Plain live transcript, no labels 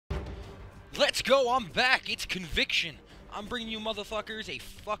Let's go, I'm back. It's Conviction. I'm bringing you motherfuckers a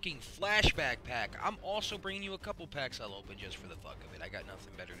fucking flashback pack. I'm also bringing you a couple packs I'll open just for the fuck of it. I got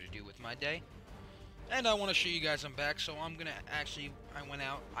nothing better to do with my day. And I want to show you guys I'm back, so I'm gonna actually, I went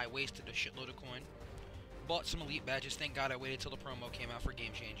out, I wasted a shitload of coin. Bought some elite badges. Thank God I waited till the promo came out for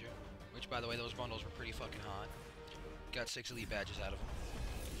Game Changer. Which, by the way, those bundles were pretty fucking hot. Got 6 elite badges out of them.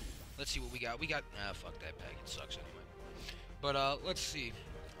 Let's see what we got. Fuck that pack. It sucks anyway. But, let's see.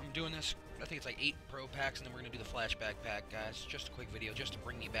 I'm doing this, I think it's like 8 pro packs, and then we're going to do the flashback pack, guys. Just a quick video, just to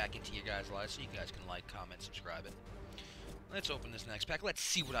bring me back into your guys' lives, so you guys can like, comment, subscribe it. Let's open this next pack. Let's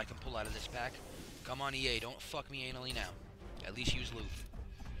see what I can pull out of this pack. Come on, EA, don't fuck me anally now. At least use loot.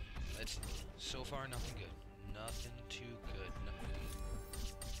 Let's, so far, nothing good. Nothing too good.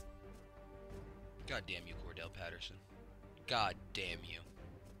 God damn you, Cordell Patterson. God damn you.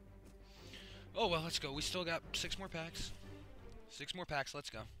 Oh, well, let's go. We still got 6 more packs. 6 more packs, let's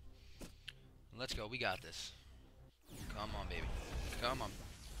go. Let's go, we got this. Come on, baby. Come on.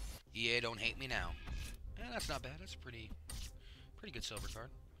 EA, don't hate me now. Eh, that's not bad. That's a pretty good silver card.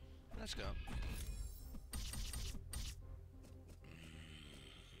 Let's go.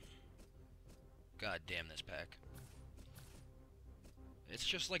 God damn this pack. It's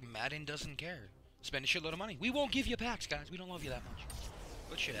just like Madden doesn't care. Spend a shitload of money. We won't give you packs, guys. We don't love you that much.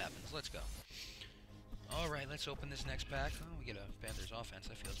 But shit happens. Let's go. Alright, let's open this next pack. Oh, we get a Panthers offense.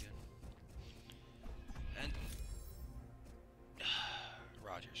 That feels good. And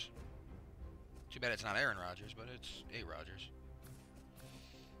Rodgers. Too bad it's not Aaron Rodgers, but it's A. Rodgers.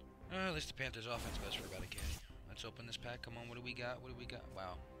 At least the Panthers offense goes for about a K. Let's open this pack. Come on, what do we got? What do we got?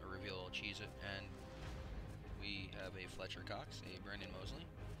 Wow, a reveal, I'll cheese it. And we have a Fletcher Cox, a Brandon Mosley,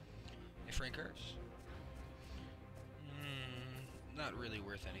 a Frank Hurst. Not really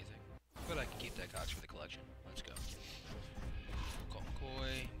worth anything, but I can keep that Cox for the collection. Let's go. Colt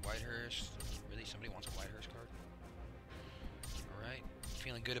McCoy, Whitehurst. Really, somebody wants a Whitehurst card? Alright,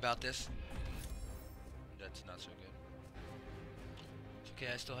 feeling good about this. That's not so good. It's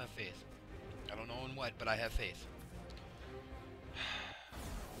okay, I still have faith. I don't know in what, but I have faith.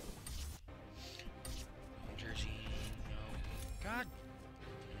 Jersey, no. God.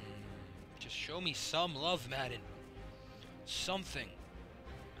 Just show me some love, Madden. Something.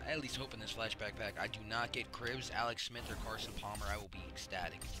 I at least hope in this flashback pack I do not get Cribs, Alex Smith, or Carson Palmer. I will be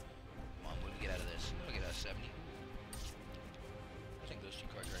ecstatic. Come on, what do we get out of this? We'll get out of 70. I think those 2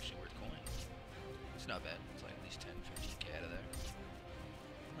 cards are actually worth coin. It's not bad. It's like at least 10, 15k out of there.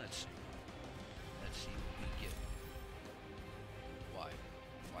 Let's see. Let's see what we get. Why?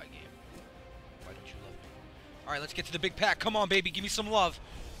 Why, game? Why don't you love me? Alright, let's get to the big pack. Come on, baby. Give me some love.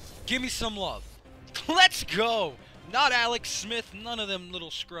 Give me some love. Let's go! Not Alex Smith. None of them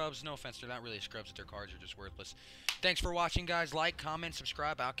little scrubs. No offense, they're not really scrubs, but their cards are just worthless. Thanks for watching, guys. Like, comment,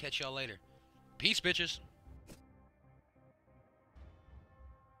 subscribe. I'll catch y'all later. Peace, bitches.